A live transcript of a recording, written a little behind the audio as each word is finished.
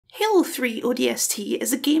Halo 3 ODST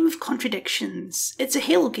is a game of contradictions. It's a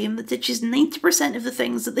Halo game that ditches 90% of the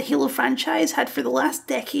things that the Halo franchise had for the last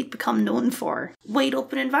decade become known for. Wide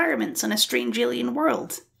open environments on a strange alien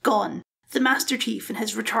world. Gone. The Master Chief and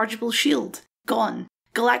his rechargeable shield. Gone.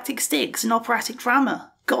 Galactic stakes and operatic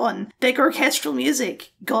drama. Gone. Big orchestral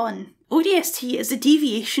music. Gone. ODST is a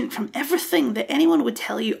deviation from everything that anyone would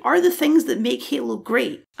tell you are the things that make Halo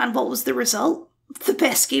great. And what was the result? The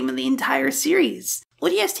best game in the entire series.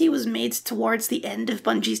 ODST was made towards the end of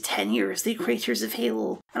Bungie's tenure as the creators of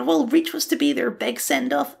Halo, and while Reach was to be their big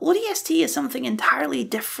send-off, ODST is something entirely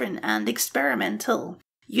different and experimental,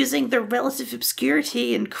 using the relative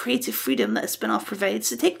obscurity and creative freedom that a spin-off provides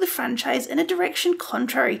to take the franchise in a direction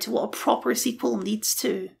contrary to what a proper sequel needs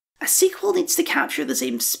to. A sequel needs to capture the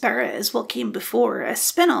same spirit as what came before, a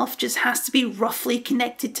spin-off just has to be roughly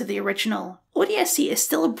connected to the original. ODST is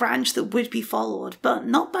still a branch that would be followed, but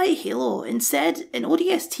not by Halo. Instead, in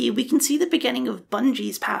ODST we can see the beginning of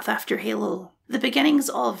Bungie's path after Halo. The beginnings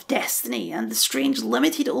of Destiny and the strange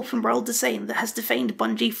limited open world design that has defined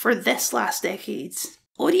Bungie for this last decade.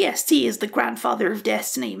 ODST is the grandfather of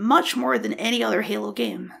Destiny, much more than any other Halo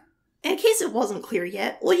game. In case it wasn't clear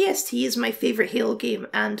yet, ODST is my favourite Halo game,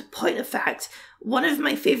 and, point of fact, one of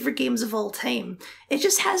my favourite games of all time. It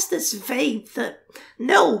just has this vibe that,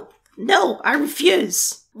 no, I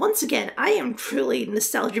refuse. Once again, I am truly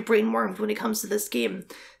nostalgia brainwormed when it comes to this game,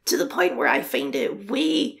 to the point where I find it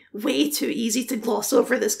way too easy to gloss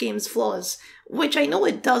over this game's flaws, which I know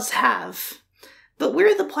it does have. But we're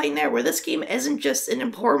at the point now where this game isn't just an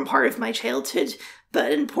important part of my childhood,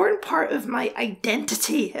 but an important part of my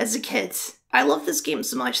identity as a kid. I love this game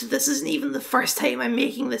so much that this isn't even the first time I'm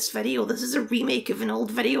making this video. This is a remake of an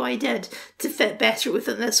old video I did to fit better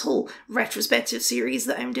within this whole retrospective series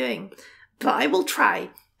that I'm doing. But I will try.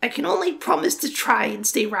 I can only promise to try and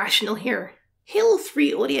stay rational here. Halo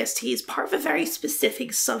 3 ODST is part of a very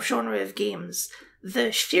specific subgenre of games,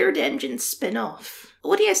 the shared engine spin-off.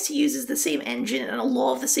 ODST uses the same engine and a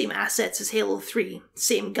lot of the same assets as Halo 3.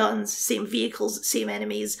 Same guns, same vehicles, same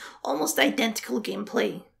enemies, almost identical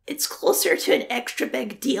gameplay. It's closer to an extra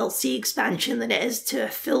big DLC expansion than it is to a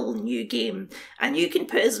full new game, and you can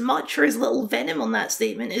put as much or as little venom on that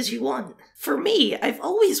statement as you want. For me, I've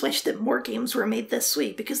always wished that more games were made this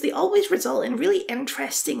way because they always result in really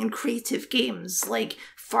interesting and creative games, like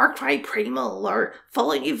Far Cry Primal, or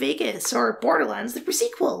Fallout New Vegas, or Borderlands the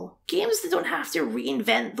prequel. Games that don't have to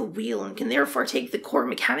reinvent the wheel and can therefore take the core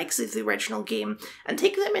mechanics of the original game and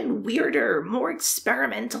take them in weirder, more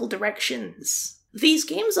experimental directions. These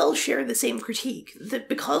games all share the same critique, that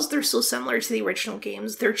because they're so similar to the original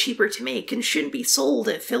games, they're cheaper to make and shouldn't be sold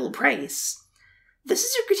at full price. This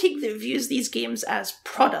is a critique that views these games as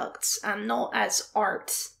products and not as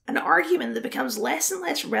art. An argument that becomes less and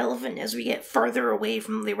less relevant as we get further away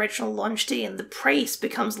from the original launch day and the price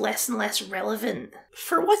becomes less and less relevant.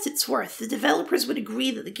 For what it's worth, the developers would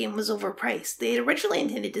agree that the game was overpriced. They had originally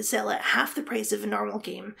intended to sell it at half the price of a normal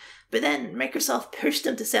game, but then Microsoft pushed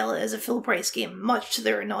them to sell it as a full price game, much to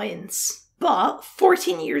their annoyance. But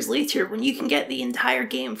 14 years later, when you can get the entire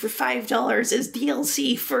game for $5 as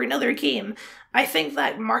DLC for another game, I think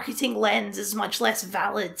that marketing lens is much less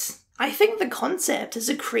valid. I think the concept is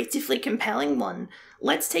a creatively compelling one.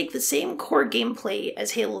 Let's take the same core gameplay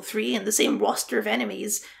as Halo 3 and the same roster of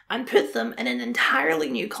enemies and put them in an entirely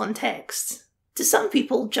new context. To some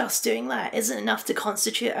people, just doing that isn't enough to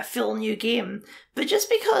constitute a full new game, but just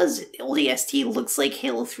because ODST looks like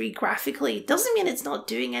Halo 3 graphically doesn't mean it's not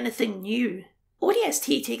doing anything new.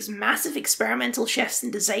 ODST takes massive experimental shifts in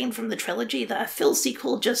design from the trilogy that a full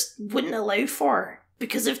sequel just wouldn't allow for.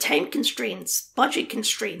 Because of time constraints, budget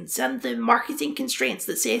constraints, and the marketing constraints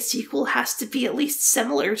that say a sequel has to be at least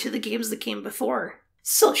similar to the games that came before.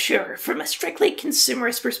 So sure, from a strictly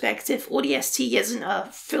consumerist perspective, ODST isn't a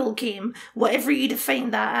full game, whatever you define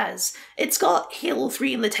that as. It's got Halo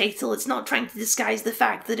 3 in the title, it's not trying to disguise the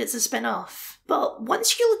fact that it's a spin-off. But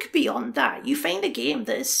once you look beyond that, you find a game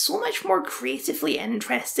that is so much more creatively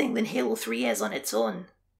interesting than Halo 3 is on its own.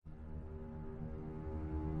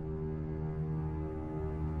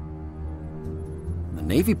 The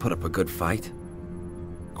Navy put up a good fight.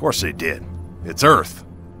 Of course they did. It's Earth.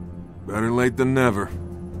 Better late than never.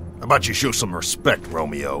 How about you show some respect,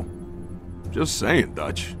 Romeo? Just saying,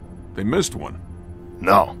 Dutch. They missed one.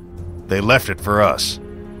 No. They left it for us.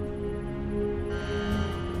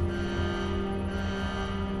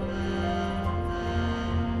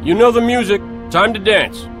 You know the music. Time to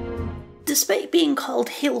dance. Despite being called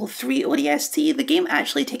Halo 3 ODST, the game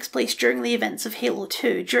actually takes place during the events of Halo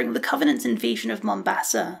 2, during the Covenant's invasion of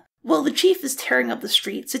Mombasa. While the Chief is tearing up the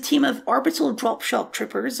streets, a team of Orbital Drop Shock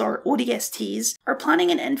Troopers, or ODSTs, are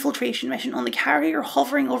planning an infiltration mission on the carrier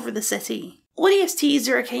hovering over the city. ODSTs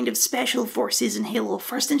are a kind of special forces in Halo,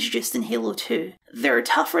 first introduced in Halo 2. They're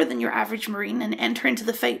tougher than your average Marine and enter into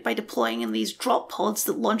the fight by deploying in these drop pods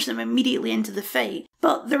that launch them immediately into the fight,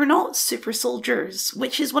 but they're not super soldiers,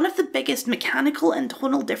 which is one of the biggest mechanical and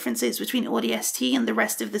tonal differences between ODST and the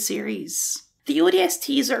rest of the series. The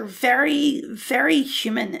ODSTs are very, very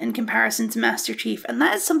human in comparison to Master Chief, and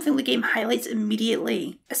that is something the game highlights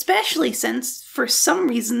immediately. Especially since, for some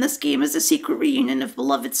reason, this game is a secret reunion of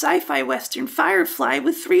beloved sci-fi western Firefly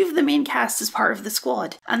with 3 of the main cast as part of the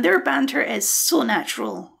squad, and their banter is so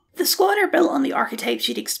natural. The squad are built on the archetypes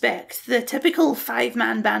you'd expect, the typical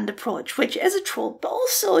 5-man band approach, which is a trope, but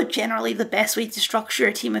also generally the best way to structure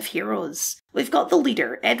a team of heroes. We've got the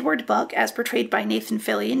leader, Edward Buck, as portrayed by Nathan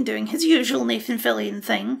Fillion, doing his usual Nathan Fillion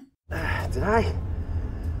thing. Did I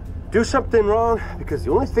do something wrong? Because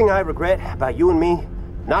the only thing I regret about you and me,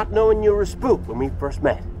 not knowing you were a spook when we first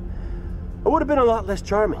met. I would have been a lot less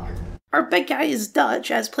charming. Our big guy is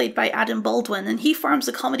Dutch, as played by Adam Baldwin, and he forms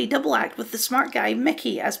a comedy double act with the smart guy,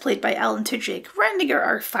 Mickey, as played by Alan Tudyk, rounding out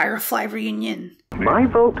our Firefly reunion. My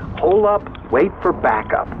vote, hold up, wait for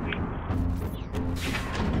backup.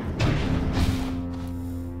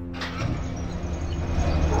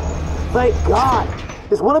 Thank God!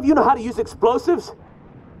 Does one of you know how to use explosives?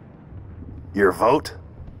 Your vote?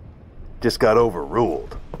 Just got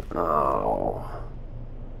overruled. Oh.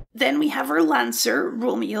 Then we have our Lancer,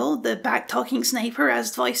 Romeo, the back-talking sniper,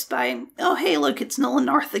 as voiced by, oh hey look, it's Nolan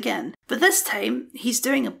North again. But this time, he's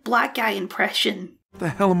doing a black guy impression. What the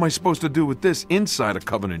hell am I supposed to do with this inside a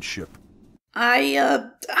Covenant ship? I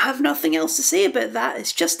have nothing else to say about that,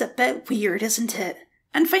 it's just a bit weird, isn't it?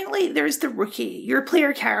 And finally, there's the Rookie, your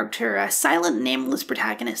player character, a silent, nameless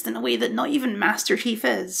protagonist in a way that not even Master Chief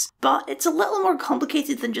is. But it's a little more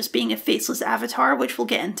complicated than just being a faceless avatar, which we'll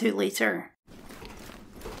get into later.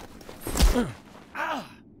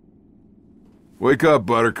 Wake up,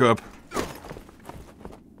 Buttercup.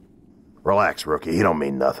 Relax, Rookie, he don't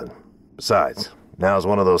mean nothing. Besides, now's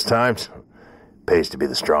one of those times. Pays to be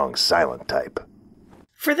the strong, silent type.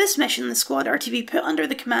 For this mission, the squad are to be put under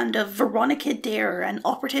the command of Veronica Dare, an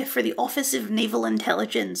operative for the Office of Naval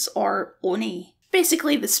Intelligence, or ONI.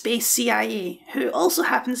 Basically the space CIA, who also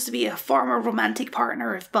happens to be a former romantic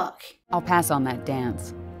partner of Buck. I'll pass on that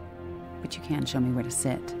dance, but you can show me where to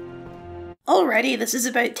sit. Already, this is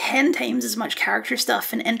about 10 times as much character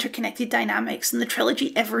stuff and interconnected dynamics than the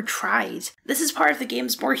trilogy ever tried. This is part of the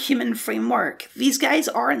game's more human framework. These guys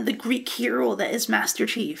aren't the Greek hero that is Master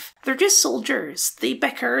Chief. They're just soldiers. They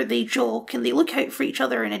bicker, they joke, and they look out for each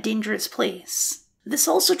other in a dangerous place. This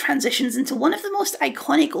also transitions into one of the most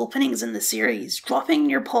iconic openings in the series, dropping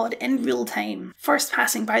your pod in real time, first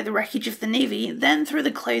passing by the wreckage of the Navy, then through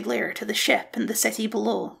the cloud layer to the ship and the city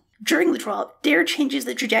below. During the drop, Dare changes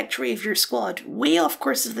the trajectory of your squad, way off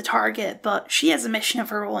course of the target, but she has a mission of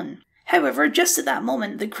her own. However, just at that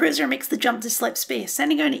moment, the cruiser makes the jump to slip space,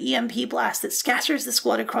 sending out an EMP blast that scatters the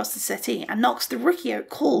squad across the city and knocks the Rookie out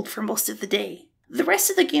cold for most of the day. The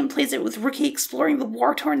rest of the game plays out with Rookie exploring the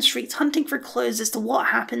war-torn streets hunting for clues as to what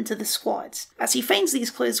happened to the squad. As he finds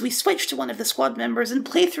these clues, we switch to one of the squad members and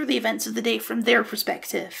play through the events of the day from their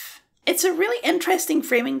perspective. It's a really interesting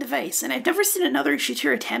framing device, and I've never seen another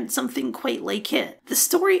shooter attempt something quite like it. The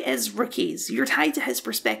story is Rookie's, you're tied to his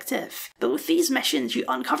perspective, but with these missions you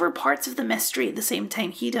uncover parts of the mystery at the same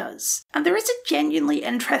time he does. And there is a genuinely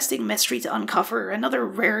interesting mystery to uncover, another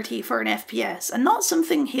rarity for an FPS, and not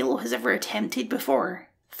something Halo has ever attempted before.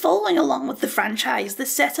 Following along with the franchise, the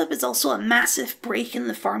setup is also a massive break in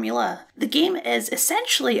the formula. The game is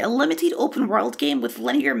essentially a limited open world game with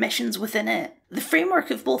linear missions within it. The framework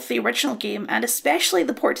of both the original game and especially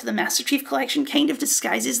the port to the Master Chief Collection kind of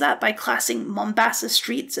disguises that by classing Mombasa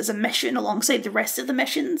streets as a mission alongside the rest of the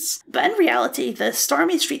missions. But in reality, the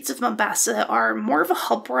stormy streets of Mombasa are more of a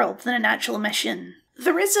hub world than an actual mission.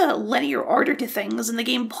 There is a linear order to things and the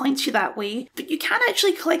game points you that way, but you can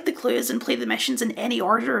actually collect the clues and play the missions in any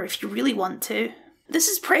order if you really want to. This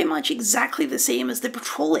is pretty much exactly the same as the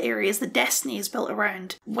patrol areas that Destiny is built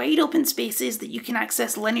around, wide open spaces that you can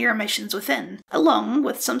access linear missions within, along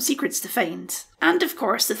with some secrets to find. And of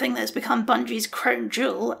course, the thing that has become Bungie's crown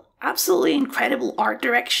jewel, absolutely incredible art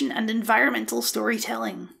direction and environmental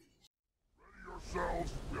storytelling. Ready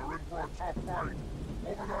yourselves, we're in for a tough fight.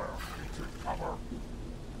 Over there, take cover.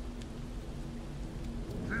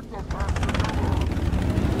 Keep the pack together.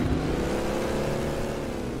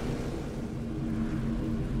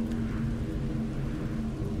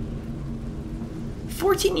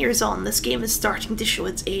 14 years on, this game is starting to show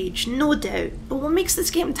its age, no doubt, but what makes this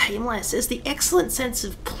game timeless is the excellent sense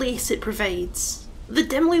of place it provides. The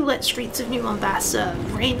dimly lit streets of New Mombasa,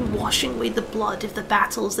 rain washing away the blood of the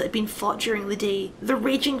battles that had been fought during the day, the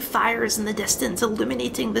raging fires in the distance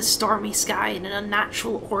illuminating the stormy sky in an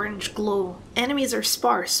unnatural orange glow. Enemies are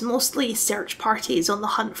sparse, mostly search parties on the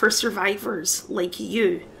hunt for survivors, like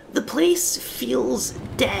you. The place feels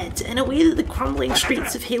dead in a way that the crumbling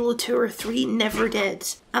streets of Halo 2 or 3 never did.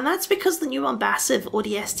 And that's because the New Mombasa of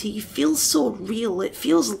ODST feels so real, it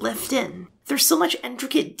feels lived in. There's so much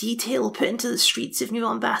intricate detail put into the streets of New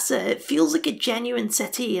Mombasa, it feels like a genuine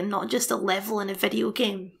city and not just a level in a video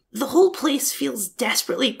game. The whole place feels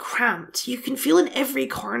desperately cramped. You can feel in every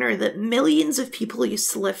corner that millions of people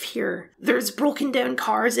used to live here. There's broken down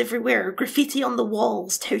cars everywhere, graffiti on the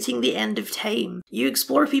walls touting the end of time. You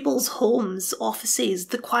explore people's homes, offices,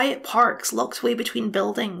 the quiet parks locked away between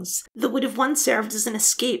buildings that would have once served as an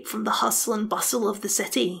escape from the hustle and bustle of the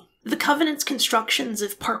city. The Covenant's constructions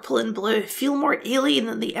of purple and blue feel more alien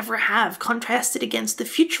than they ever have, contrasted against the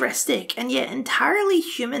futuristic and yet entirely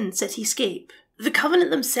human cityscape. The Covenant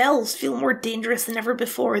themselves feel more dangerous than ever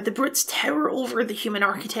before. The brutes tower over the human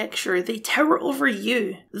architecture, they tower over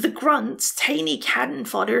you. The grunts, tiny cannon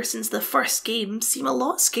fodder since the first game, seem a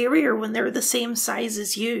lot scarier when they're the same size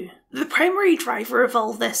as you. The primary driver of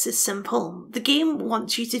all this is simple. The game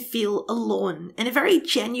wants you to feel alone, in a very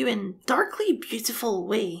genuine, darkly beautiful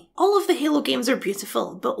way. All of the Halo games are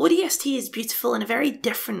beautiful, but ODST is beautiful in a very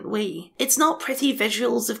different way. It's not pretty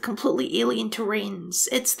visuals of completely alien terrains,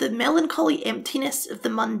 it's the melancholy emptiness of the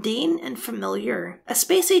mundane and familiar. A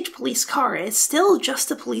space-age police car is still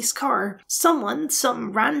just a police car. Someone,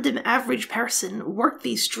 some random average person, worked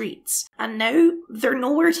these streets, and now they're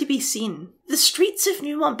nowhere to be seen. The streets of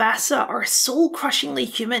New Mombasa are soul-crushingly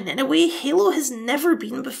human in a way Halo has never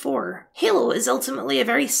been before. Halo is ultimately a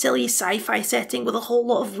very silly sci-fi setting with a whole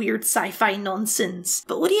lot of weird sci-fi nonsense,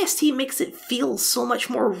 but ODST makes it feel so much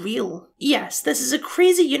more real. Yes, this is a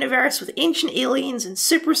crazy universe with ancient aliens and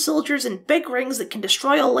super soldiers and big rings that can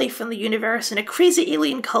destroy all life in the universe and a crazy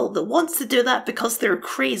alien cult that wants to do that because they're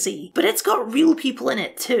crazy, but it's got real people in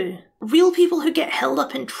it too. Real people who get held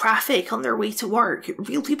up in traffic on their way to work,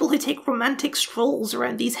 real people who take romantic strolls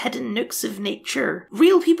around these hidden nooks of nature,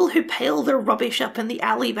 real people who pile their rubbish up in the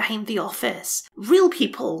alley behind the office, real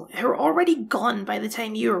people who are already gone by the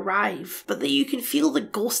time you arrive, but that you can feel the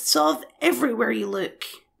ghosts of everywhere you look.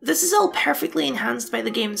 This is all perfectly enhanced by the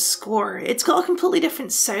game's score. It's got a completely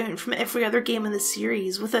different sound from every other game in the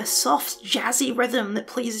series, with a soft, jazzy rhythm that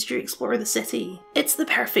plays as you explore the city. It's the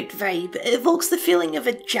perfect vibe. It evokes the feeling of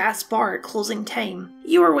a jazz bar at closing time.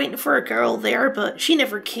 You were waiting for a girl there, but she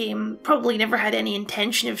never came, probably never had any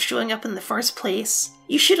intention of showing up in the first place.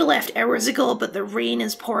 You should have left hours ago, but the rain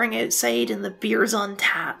is pouring outside and the beer's on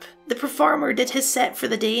tap. The performer did his set for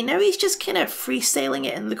the day, now he's just kinda freestyling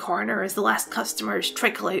it in the corner as the last customers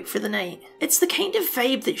trickle out for the night. It's the kind of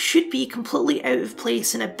vibe that should be completely out of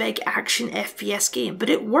place in a big action FPS game, but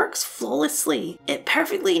it works flawlessly. It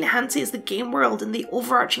perfectly enhances the game world and the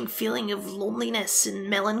overarching feeling of loneliness and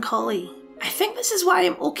melancholy. I think this is why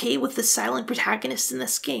I'm okay with the silent protagonist in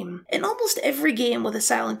this game. In almost every game with a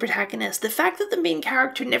silent protagonist, the fact that the main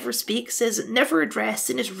character never speaks is never addressed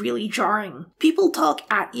and is really jarring. People talk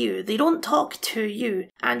at you, they don't talk to you,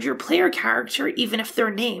 and your player character, even if they're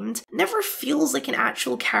named, never feels like an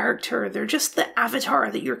actual character, they're just the avatar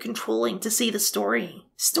that you're controlling to see the story.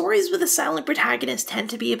 Stories with a silent protagonist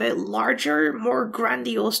tend to be about larger, more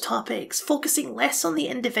grandiose topics, focusing less on the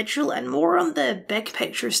individual and more on the big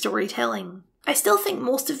picture storytelling. I still think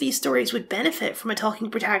most of these stories would benefit from a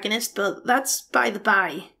talking protagonist, but that's by the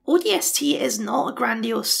by. ODST is not a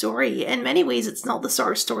grandiose story. In many ways it's not the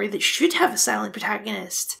sort of story that should have a silent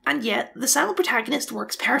protagonist. And yet, the silent protagonist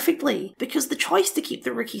works perfectly, because the choice to keep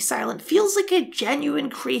the rookie silent feels like a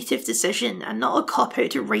genuine creative decision and not a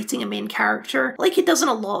cop-out to writing a main character, like it does in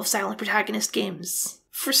a lot of silent protagonist games.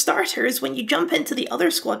 For starters, when you jump into the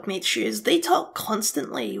other squad mates' shoes, they talk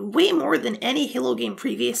constantly, way more than any Halo game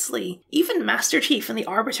previously. Even Master Chief and the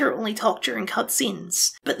Arbiter only talk during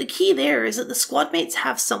cutscenes. But the key there is that the squad mates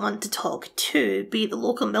have someone to talk to, be it the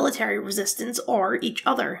local military resistance or each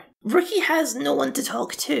other. Rookie has no one to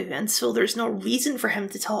talk to, and so there's no reason for him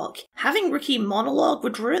to talk. Having Rookie monologue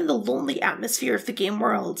would ruin the lonely atmosphere of the game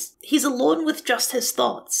world. He's alone with just his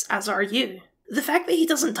thoughts, as are you. The fact that he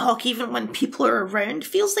doesn't talk even when people are around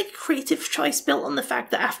feels like a creative choice built on the fact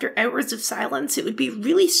that after hours of silence it would be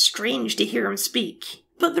really strange to hear him speak.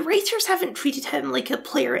 But the writers haven't treated him like a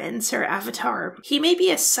player insert avatar. He may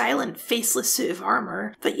be a silent, faceless suit of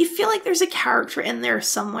armor, but you feel like there's a character in there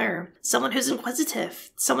somewhere. Someone who's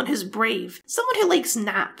inquisitive, someone who's brave, someone who likes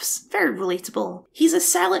naps. Very relatable. He's a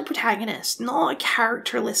silent protagonist, not a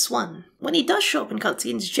characterless one. When he does show up in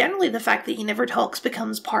cutscenes, generally the fact that he never talks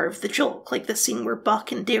becomes part of the joke, like the scene where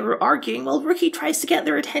Buck and Dare are arguing while Rookie tries to get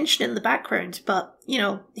their attention in the background, but, you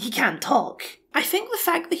know, he can't talk. I think the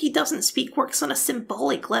fact that he doesn't speak works on a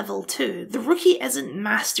symbolic level too. The Rookie isn't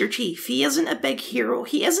Master Chief, he isn't a big hero,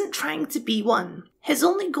 he isn't trying to be one. His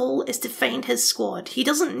only goal is to find his squad. He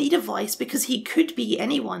doesn't need a voice because he could be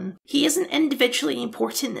anyone. He isn't individually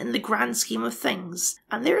important in the grand scheme of things.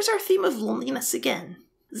 And there's our theme of loneliness again.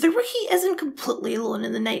 The Rookie isn't completely alone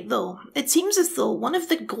in the night though. It seems as though one of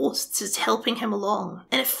the ghosts is helping him along.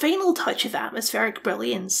 In a final touch of atmospheric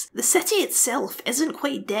brilliance, the city itself isn't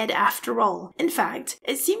quite dead after all. In fact,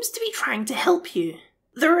 it seems to be trying to help you.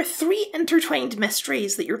 There are 3 intertwined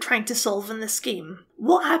mysteries that you're trying to solve in this game.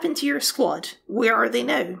 What happened to your squad? Where are they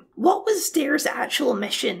now? What was Dare's actual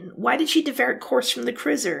mission? Why did she divert course from the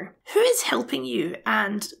cruiser? Who is helping you?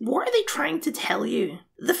 And what are they trying to tell you?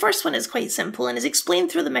 The first one is quite simple and is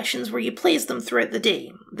explained through the missions where you plays them throughout the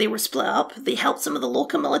day. They were split up, they helped some of the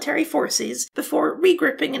local military forces, before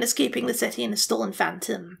regrouping and escaping the city in a stolen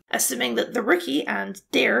Phantom, assuming that the Rookie and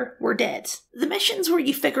Dare were dead. The missions where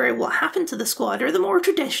you figure out what happened to the squad are the more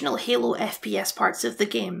traditional Halo FPS parts of the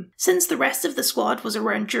game. Since the rest of the squad was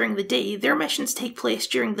around during the day, their missions take place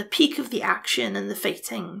during the peak of the action and the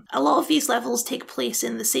fighting. A lot of these levels take place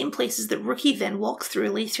in the same places that Rookie then walked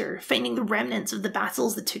through later, finding the remnants of the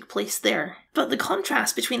battles that took place there. But the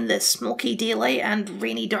contrast between the smoky daylight and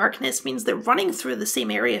rainy darkness means that running through the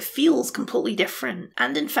same area feels completely different.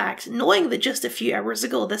 And in fact, knowing that just a few hours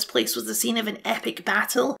ago this place was the scene of an epic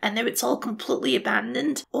battle and now it's all completely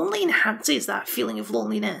abandoned, only enhances that feeling of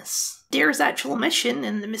loneliness. Dare's actual mission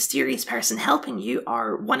and the mysterious person helping you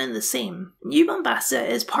are one and the same. New Mombasa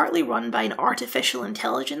is partly run by an artificial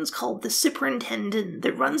intelligence called the Superintendent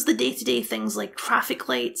that runs the day-to-day things like traffic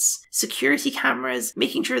lights, security cameras,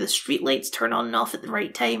 making sure the street lights turn on and off at the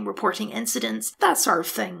right time, reporting incidents, that sort of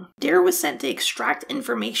thing. Dare was sent to extract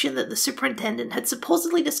information that the Superintendent had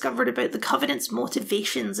supposedly discovered about the Covenant's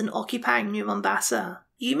motivations in occupying New Mombasa.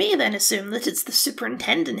 You may then assume that it's the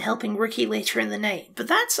Superintendent helping Rookie later in the night, but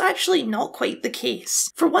that's actually not quite the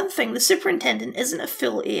case. For one thing, the Superintendent isn't a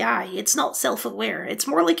full AI, it's not self-aware, it's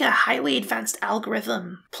more like a highly advanced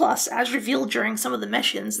algorithm. Plus, as revealed during some of the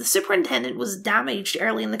missions, the Superintendent was damaged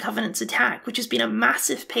early in the Covenant's attack, which has been a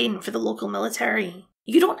massive pain for the local military.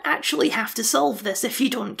 You don't actually have to solve this if you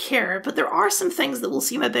don't care, but there are some things that will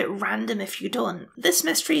seem a bit random if you don't. This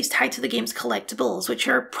mystery is tied to the game's collectibles, which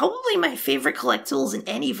are probably my favourite collectibles in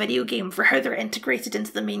any video game for how they're integrated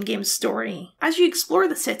into the main game's story. As you explore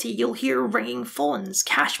the city, you'll hear ringing phones,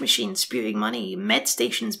 cash machines spewing money, med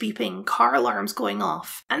stations beeping, car alarms going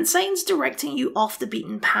off, and signs directing you off the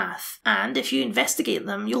beaten path. And if you investigate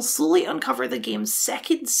them, you'll slowly uncover the game's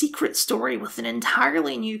second secret story with an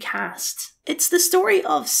entirely new cast. It's the story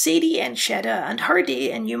of Sadie and Sheda and her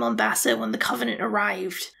day in New Mombasa when the Covenant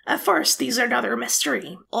arrived. At first, these are another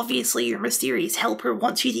mystery. Obviously, your mysterious helper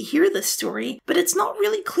wants you to hear this story, but it's not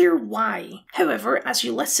really clear why. However, as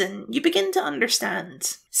you listen, you begin to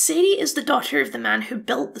understand. Sadie is the daughter of the man who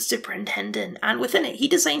built the Superintendent, and within it he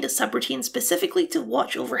designed a subroutine specifically to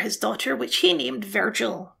watch over his daughter, which he named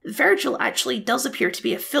Virgil. Virgil actually does appear to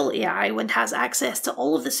be a full AI and has access to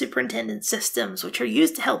all of the Superintendent's systems, which are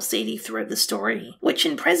used to help Sadie throughout the story, which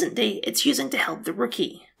in present day it's using to help the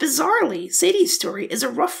Rookie. Bizarrely, Sadie's story is a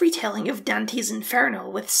rough retelling of Dante's Inferno,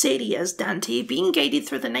 with Sadie as Dante being guided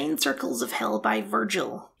through the 9 circles of hell by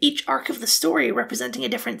Virgil, each arc of the story representing a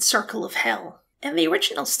different circle of hell. In the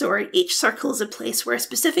original story, each circle is a place where a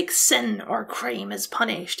specific sin or crime is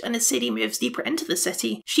punished, and as Sadie moves deeper into the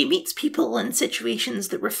city, she meets people and situations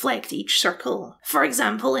that reflect each circle. For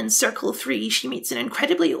example, in Circle 3, she meets an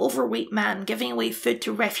incredibly overweight man giving away food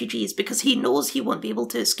to refugees because he knows he won't be able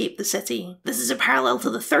to escape the city. This is a parallel to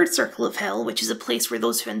the 3rd circle of hell, which is a place where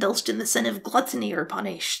those who indulged in the sin of gluttony are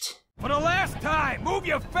punished. For the last time, move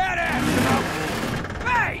your fat ass!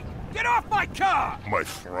 Hey! Get off my car! My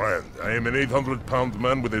friend, I am an 800-pound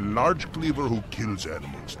man with a large cleaver who kills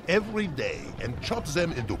animals every day and chops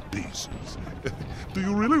them into pieces. Do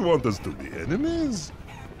you really want us to be enemies?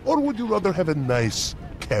 Or would you rather have a nice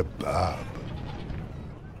kebab?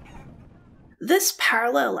 This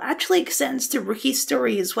parallel actually extends to Rookie's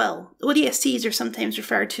story as well. ODSTs are sometimes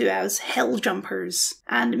referred to as hell jumpers,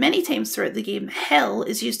 and many times throughout the game, hell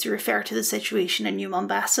is used to refer to the situation in New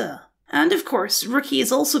Mombasa. And of course, Rookie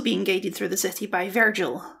is also being guided through the city by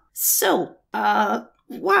Virgil. So,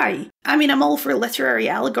 Why? I mean, I'm all for literary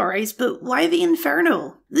allegories, but why the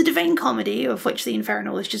Inferno? The Divine Comedy, of which the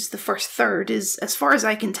Inferno is just the first third, is, as far as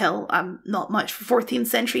I can tell, I'm not much for 14th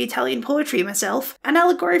century Italian poetry myself, an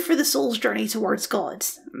allegory for the soul's journey towards God.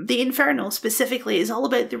 The Inferno, specifically, is all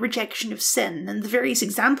about the rejection of sin and the various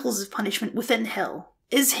examples of punishment within hell.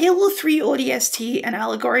 Is Halo 3 ODST an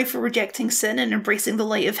allegory for rejecting sin and embracing the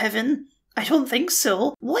light of heaven? I don't think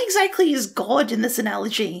so. What exactly is God in this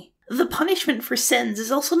analogy? The punishment for sins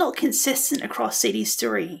is also not consistent across Sadie's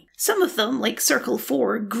story. Some of them, like Circle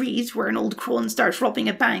 4, Greed, where an old crone starts robbing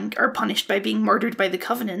a bank, are punished by being murdered by the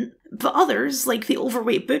Covenant. But others, like the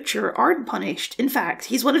overweight butcher, aren't punished. In fact,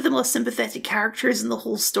 he's one of the most sympathetic characters in the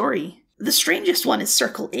whole story. The strangest one is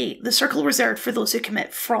Circle 8, the circle reserved for those who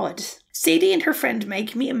commit fraud. Sadie and her friend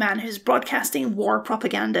Meg meet a man who's broadcasting war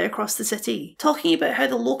propaganda across the city, talking about how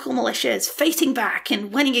the local militia is fighting back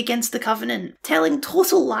and winning against the Covenant, telling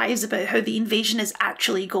total lies about how the invasion is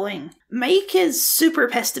actually going. Mike is super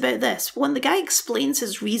pissed about this, but when the guy explains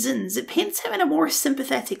his reasons, it paints him in a more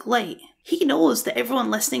sympathetic light. He knows that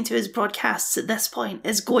everyone listening to his broadcasts at this point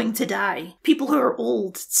is going to die. People who are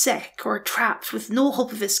old, sick, or trapped with no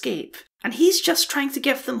hope of escape. And he's just trying to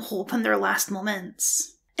give them hope in their last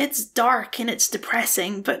moments. It's dark and it's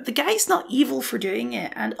depressing, but the guy's not evil for doing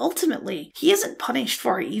it, and ultimately, he isn't punished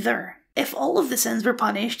for it either. If all of the sins were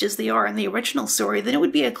punished as they are in the original story, then it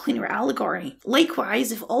would be a cleaner allegory.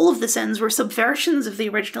 Likewise, if all of the sins were subversions of the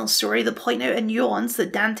original story that point out a nuance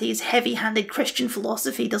that Dante's heavy-handed Christian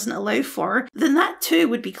philosophy doesn't allow for, then that too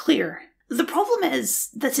would be clear. The problem is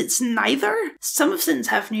that it's neither. Some of sins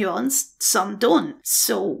have nuance, some don't.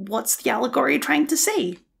 So what's the allegory trying to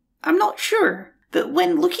say? I'm not sure. But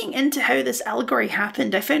when looking into how this allegory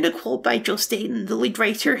happened, I found a quote by Joe Staten, the lead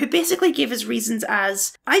writer, who basically gave his reasons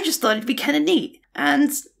as, "I just thought it'd be kinda neat."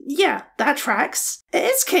 And yeah, that tracks. It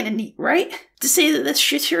is kinda neat, right? To say that this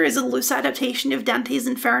shooter is a loose adaptation of Dante's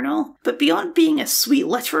Inferno, but beyond being a sweet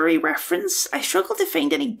literary reference, I struggle to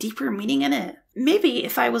find any deeper meaning in it. Maybe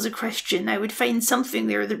if I was a Christian, I would find something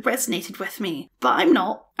there that resonated with me, but I'm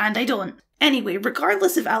not, and I don't. Anyway,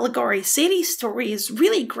 regardless of allegory, Sadie's story is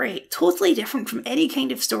really great, totally different from any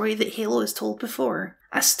kind of story that Halo has told before.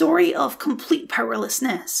 A story of complete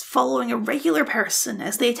powerlessness, following a regular person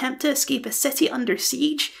as they attempt to escape a city under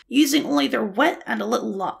siege, using only their wit and a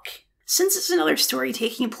little luck. Since it's another story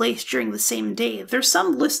taking place during the same day, there's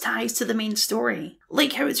some loose ties to the main story.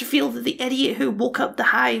 Like how it's revealed that the idiot who woke up the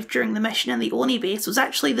Hive during the mission in the Oni base was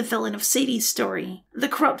actually the villain of Sadie's story, the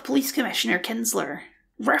corrupt police commissioner Kinsler.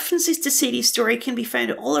 References to Sadie's story can be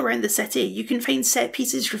found all around the city. You can find set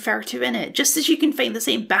pieces referred to in it, just as you can find the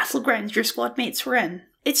same battlegrounds your squad mates were in.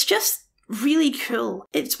 It's just really cool.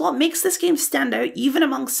 It's what makes this game stand out even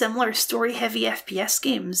among similar story-heavy FPS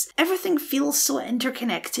games. Everything feels so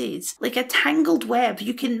interconnected, like a tangled web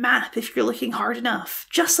you can map if you're looking hard enough,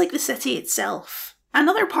 just like the city itself.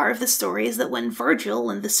 Another part of the story is that when Virgil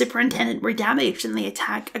and the Superintendent were damaged in the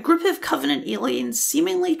attack, a group of Covenant aliens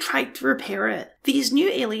seemingly tried to repair it. These new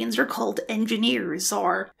aliens are called Engineers,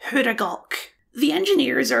 or Huragok. The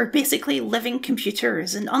Engineers are basically living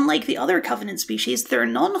computers, and unlike the other Covenant species, they're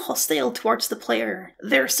non-hostile towards the player.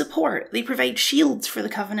 They're support, they provide shields for the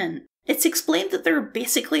Covenant. It's explained that they're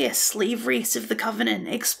basically a slave race of the Covenant,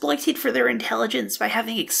 exploited for their intelligence by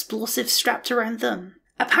having explosives strapped around them.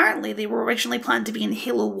 Apparently they were originally planned to be in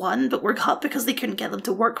Halo 1, but were cut because they couldn't get them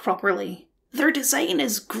to work properly. Their design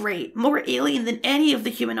is great, more alien than any of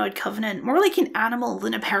the humanoid Covenant, more like an animal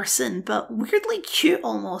than a person, but weirdly cute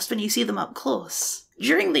almost when you see them up close.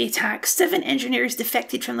 During the attack, 7 engineers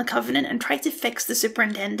defected from the Covenant and tried to fix the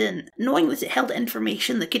Superintendent, knowing that it held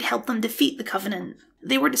information that could help them defeat the Covenant.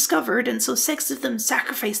 They were discovered, and so 6 of them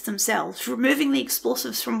sacrificed themselves, removing the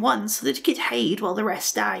explosives from one so that it could hide while the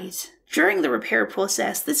rest died. During the repair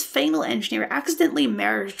process, this final engineer accidentally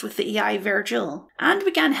merged with the AI Virgil, and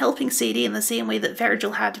began helping Sadie in the same way that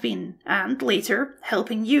Virgil had been, and later,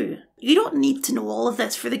 helping you. You don't need to know all of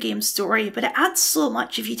this for the game's story, but it adds so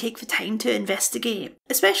much if you take the time to investigate.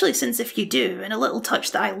 Especially since if you do, and a little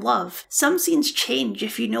touch that I love, some scenes change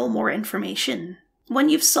if you know more information. When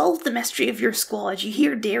you've solved the mystery of your squad, you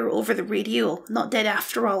hear Dare over the radio, not dead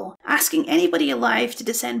after all, asking anybody alive to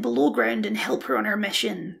descend below ground and help her on her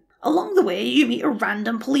mission. Along the way, you meet a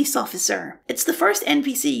random police officer. It's the first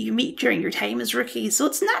NPC you meet during your time as rookie, so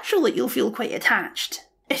it's natural that you'll feel quite attached.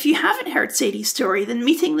 If you haven't heard Sadie's story, then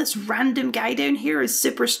meeting this random guy down here is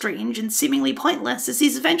super strange and seemingly pointless as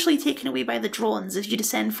he's eventually taken away by the drones as you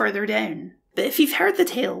descend further down. But if you've heard the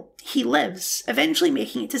tale, he lives, eventually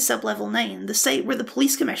making it to Sub-Level 9, the site where the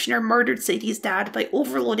police commissioner murdered Sadie's dad by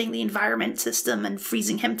overloading the environment system and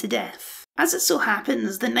freezing him to death. As it so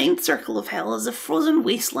happens, the ninth circle of hell is a frozen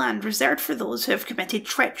wasteland reserved for those who have committed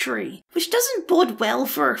treachery, which doesn't bode well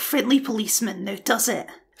for friendly policemen, now does it?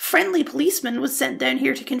 Friendly Policeman was sent down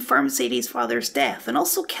here to confirm Sadie's father's death and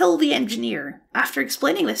also kill the engineer. After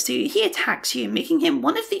explaining this to you, he attacks you, making him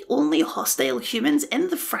one of the only hostile humans in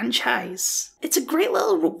the franchise. It's a great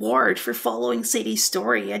little reward for following Sadie's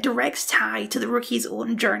story, a direct tie to the rookie's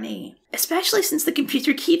own journey. Especially since the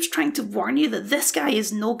computer keeps trying to warn you that this guy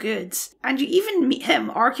is no good. And you even meet him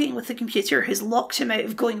arguing with the computer who's locked him out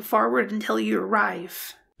of going forward until you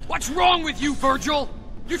arrive. What's wrong with you, Virgil?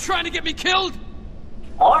 You trying to get me killed?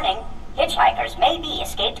 Warning, hitchhikers may be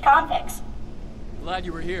escaped convicts. Glad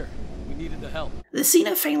you were here. We needed the help. The scene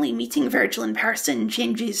of finally meeting Virgil in person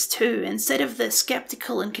changes too. Instead of the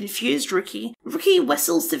skeptical and confused Rookie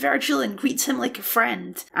whistles to Virgil and greets him like a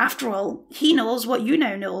friend. After all, he knows what you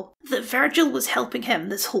now know, that Virgil was helping him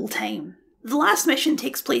this whole time. The last mission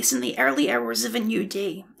takes place in the early hours of a new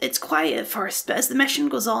day. It's quiet at first, but as the mission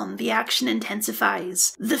goes on, the action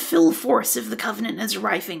intensifies. The full force of the Covenant is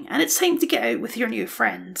arriving, and it's time to get out with your new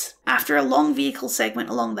friend. After a long vehicle segment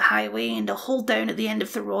along the highway and a hold down at the end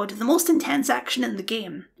of the road, the most intense action in the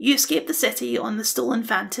game, you escape the city on the stolen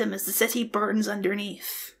Phantom as the city burns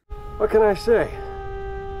underneath. What can I say?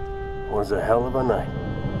 It was a hell of a night.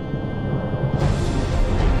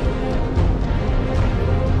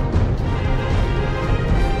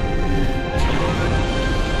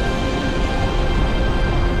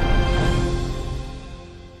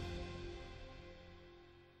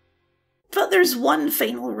 But there's one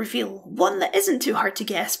final reveal, one that isn't too hard to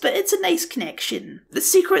guess, but it's a nice connection. The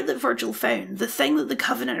secret that Virgil found, the thing that the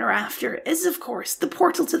Covenant are after, is of course the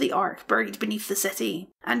portal to the Ark buried beneath the city.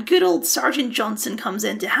 And good old Sergeant Johnson comes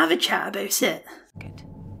in to have a chat about it. Good.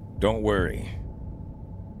 Don't worry.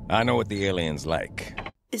 I know what the alien's like.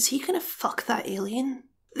 Is he gonna fuck that alien?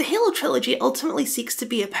 The Halo trilogy ultimately seeks to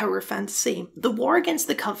be a power fantasy. The war against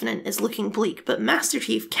the Covenant is looking bleak, but Master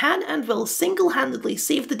Chief can and will single-handedly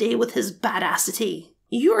save the day with his badassity.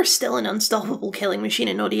 You are still an unstoppable killing machine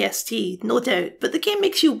in ODST, no doubt, but the game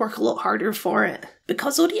makes you work a lot harder for it.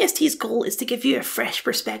 Because ODST's goal is to give you a fresh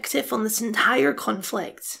perspective on this entire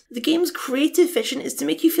conflict. The game's creative vision is to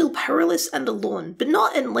make you feel powerless and alone, but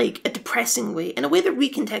not in like a depressing way, in a way that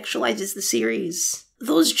recontextualizes the series.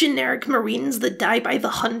 Those generic Marines that die by the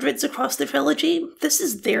hundreds across the trilogy, this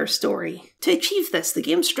is their story. To achieve this, the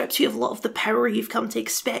game strips you of a lot of the power you've come to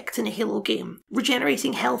expect in a Halo game.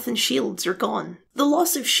 Regenerating health and shields are gone. The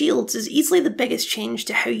loss of shields is easily the biggest change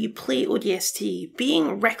to how you play ODST.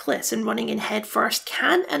 Being reckless and running in head first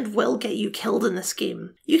can and will get you killed in this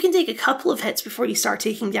game. You can take a couple of hits before you start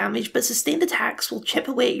taking damage, but sustained attacks will chip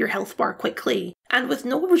away at your health bar quickly. And with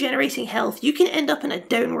no regenerating health, you can end up in a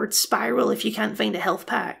downward spiral if you can't find a health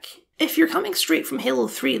pack. If you're coming straight from Halo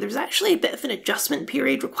 3, there's actually a bit of an adjustment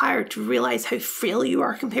period required to realise how frail you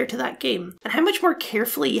are compared to that game, and how much more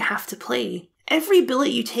carefully you have to play. Every bullet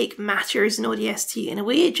you take matters in ODST in a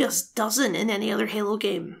way it just doesn't in any other Halo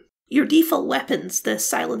game. Your default weapons, the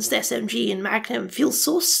silenced SMG and Magnum, feel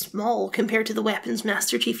so small compared to the weapons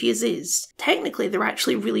Master Chief uses. Technically they're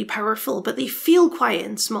actually really powerful, but they feel quiet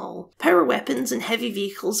and small. Power weapons and heavy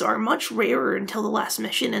vehicles are much rarer until the last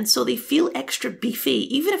mission, and so they feel extra beefy,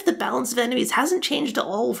 even if the balance of enemies hasn't changed at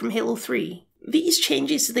all from Halo 3. These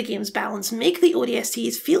changes to the game's balance make the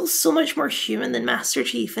ODSTs feel so much more human than Master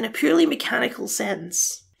Chief in a purely mechanical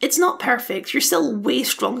sense. It's not perfect, you're still way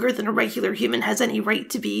stronger than a regular human has any right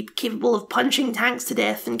to be, capable of punching tanks to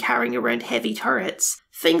death and carrying around heavy turrets.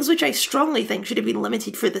 Things which I strongly think should have been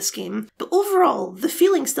limited for this game, but overall, the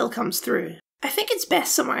feeling still comes through. I think it's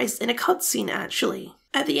best summarised in a cutscene actually.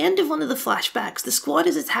 At the end of one of the flashbacks, the squad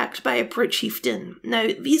is attacked by a brute chieftain. Now,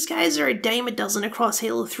 these guys are a dime a dozen across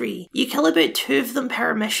Halo 3. You kill about 2 of them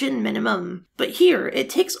per mission minimum. But here, it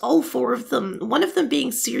takes all 4 of them, one of them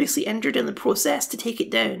being seriously injured in the process, to take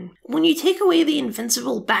it down. When you take away the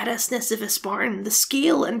invincible badassness of a Spartan, the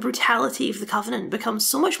scale and brutality of the Covenant becomes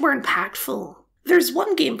so much more impactful. There's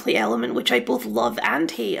one gameplay element which I both love and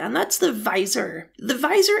hate, and that's the visor. The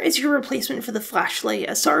visor is your replacement for the flashlight,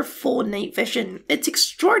 a sort of faux night vision. It's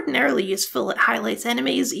extraordinarily useful, it highlights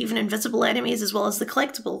enemies, even invisible enemies, as well as the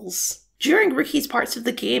collectibles. During Rookie's parts of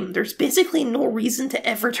the game, there's basically no reason to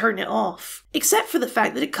ever turn it off, except for the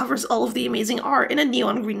fact that it covers all of the amazing art in a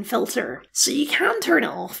neon green filter. So you can turn it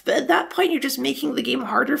off, but at that point you're just making the game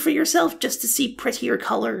harder for yourself just to see prettier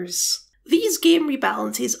colours. These game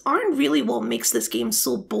rebalances aren't really what makes this game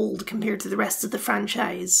so bold compared to the rest of the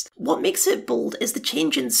franchise. What makes it bold is the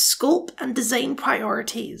change in scope and design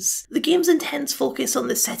priorities. The game's intense focus on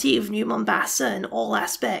the city of New Mombasa in all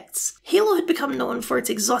aspects. Halo had become known for its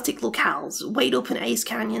exotic locales, wide open ice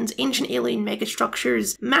canyons, ancient alien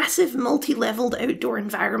megastructures, massive multi-leveled outdoor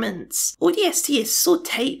environments. ODST is so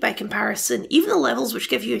tight by comparison, even the levels which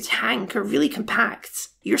give you a tank are really compact.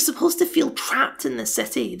 You're supposed to feel trapped in the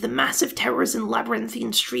city, the massive towers and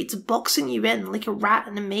labyrinthine streets boxing you in like a rat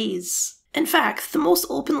in a maze. In fact, the most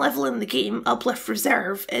open level in the game, Uplift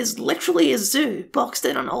Reserve, is literally a zoo, boxed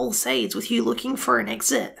in on all sides with you looking for an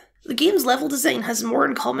exit. The game's level design has more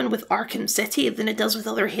in common with Arkham City than it does with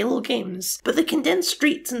other Halo games, but the condensed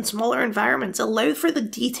streets and smaller environments allow for the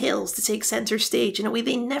details to take centre stage in a way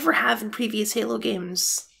they never have in previous Halo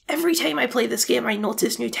games. Every time I play this game I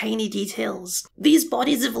notice new tiny details. These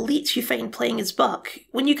bodies of elites you find playing as Buck,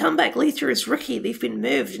 when you come back later as Rookie they've been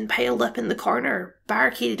moved and piled up in the corner,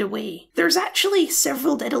 barricaded away. There's actually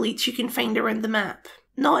several dead elites you can find around the map.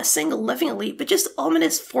 Not a single living elite, but just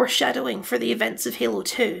ominous foreshadowing for the events of Halo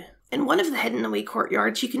 2. In one of the hidden away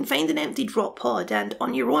courtyards you can find an empty drop pod and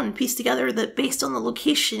on your own piece together that based on the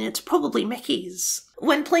location it's probably Mickey's.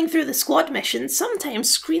 When playing through the squad missions, sometimes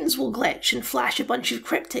screens will glitch and flash a bunch of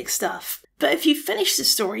cryptic stuff. But if you finish the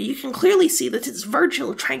story, you can clearly see that it's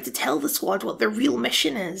Virgil trying to tell the squad what their real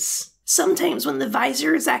mission is. Sometimes when the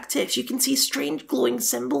visor is active, you can see strange glowing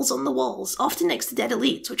symbols on the walls, often next to dead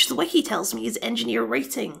elites, which the wiki tells me is engineer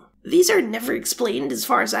writing. These are never explained as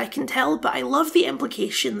far as I can tell, but I love the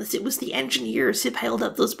implication that it was the engineers who piled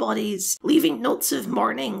up those bodies, leaving notes of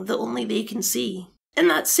mourning that only they can see. In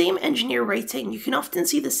that same engineer writing, you can often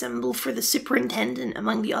see the symbol for the superintendent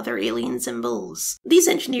among the other alien symbols. These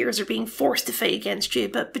engineers are being forced to fight against you,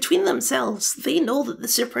 but between themselves, they know that the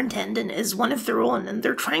superintendent is one of their own and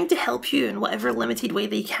they're trying to help you in whatever limited way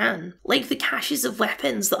they can. Like the caches of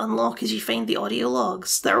weapons that unlock as you find the audio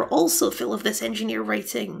logs that are also full of this engineer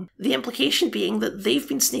writing. The implication being that they've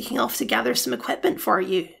been sneaking off to gather some equipment for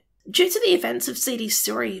you. Due to the events of Sadie's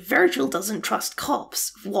story, Virgil doesn't trust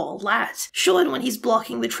cops, lad, shown when he's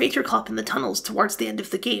blocking the traitor cop in the tunnels towards the end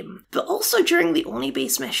of the game, but also during the Oni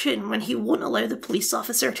base mission when he won't allow the police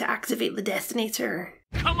officer to activate the detonator.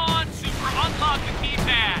 Come on, Super, unlock the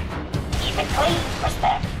keypad! Keep it clean,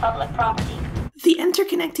 respect public property. The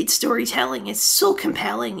interconnected storytelling is so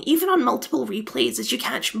compelling, even on multiple replays as you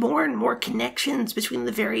catch more and more connections between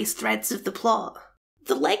the various threads of the plot.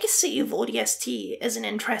 The legacy of ODST is an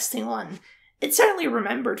interesting one. It's certainly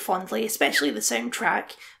remembered fondly, especially the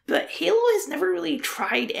soundtrack, but Halo has never really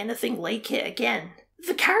tried anything like it again.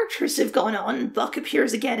 The characters have gone on, Buck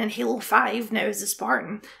appears again in Halo 5 now as a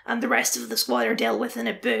Spartan, and the rest of the squad are dealt with in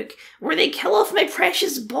a book, where they kill off my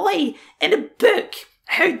precious boy in a book!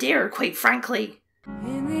 How dare, quite frankly.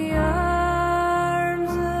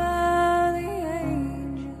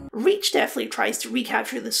 Reach definitely tries to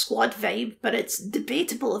recapture the squad vibe, but it's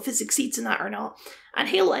debatable if it succeeds in that or not. And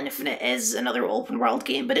Halo Infinite is another open world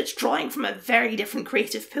game, but it's drawing from a very different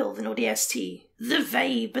creative pool than ODST. The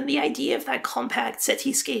vibe and the idea of that compact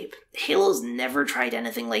cityscape. Halo's never tried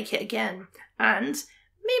anything like it again, and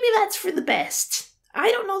maybe that's for the best. I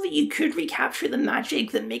don't know that you could recapture the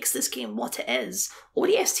magic that makes this game what it is.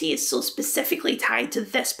 ODST is so specifically tied to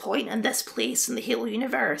this point and this place in the Halo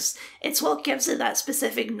universe. It's what gives it that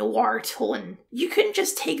specific noir tone. You couldn't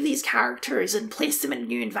just take these characters and place them in a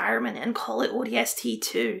new environment and call it ODST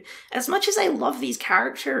 2. As much as I love these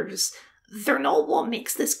characters, they're not what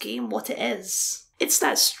makes this game what it is. It's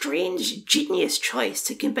that strange, genius choice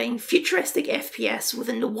to combine futuristic FPS with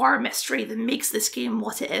a noir mystery that makes this game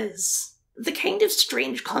what it is. The kind of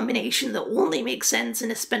strange combination that only makes sense in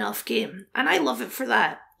a spin-off game, and I love it for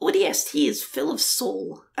that. ODST is full of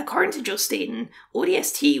soul. According to Joe Staten,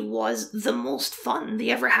 ODST was the most fun they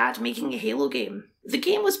ever had making a Halo game. The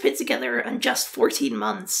game was put together in just 14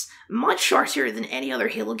 months, much shorter than any other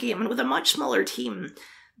Halo game and with a much smaller team.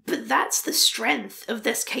 But that's the strength of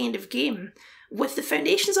this kind of game. With the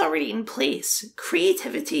foundations already in place,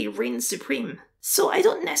 creativity reigns supreme. So I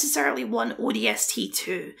don't necessarily want ODST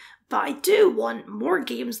 2, but I do want more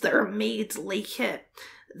games that are made like it.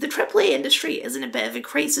 The AAA industry is in a bit of a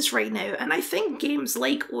crisis right now, and I think games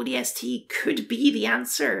like ODST could be the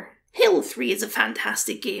answer. Halo 3 is a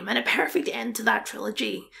fantastic game and a perfect end to that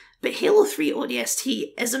trilogy, but Halo 3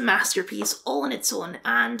 ODST is a masterpiece all on its own,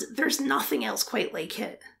 and there's nothing else quite like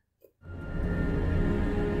it.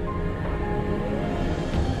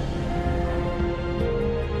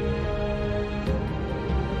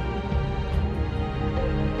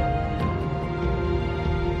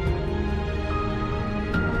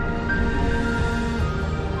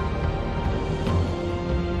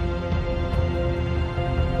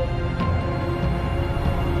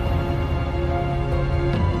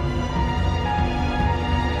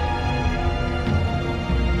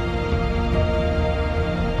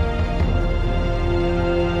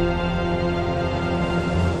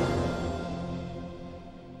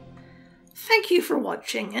 you for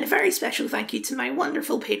watching, and a very special thank you to my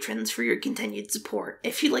wonderful patrons for your continued support.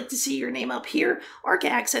 If you'd like to see your name up here, or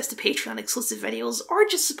get access to Patreon exclusive videos, or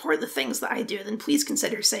just support the things that I do, then please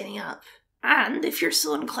consider signing up. And if you're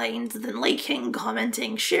so inclined, then liking,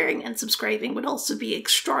 commenting, sharing, and subscribing would also be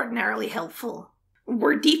extraordinarily helpful.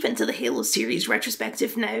 We're deep into the Halo series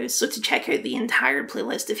retrospective now, so to check out the entire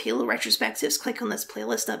playlist of Halo retrospectives, click on this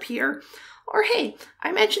playlist up here. Or hey,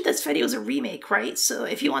 I mentioned this video is a remake, right? So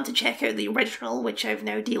if you want to check out the original, which I've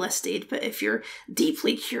now delisted, but if you're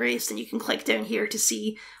deeply curious, then you can click down here to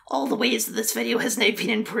see all the ways that this video has now been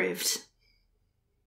improved.